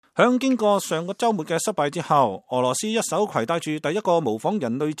響經過上個週末嘅失敗之後，俄羅斯一艘攜帶住第一個模仿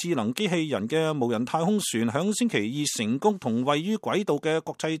人類智能機器人嘅無人太空船響星期二成功同位於軌道嘅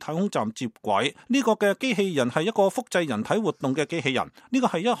國際太空站接軌。呢個嘅機器人係一個複製人體活動嘅機器人，呢個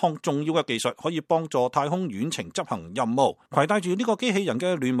係一項重要嘅技術，可以幫助太空遠程執行任務。攜帶住呢個機器人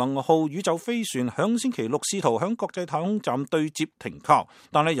嘅聯盟號宇宙飛船響星期六試圖響國際太空站對接停靠，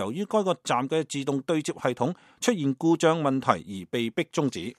但係由於該個站嘅自動對接系統出現故障問題而被迫終止。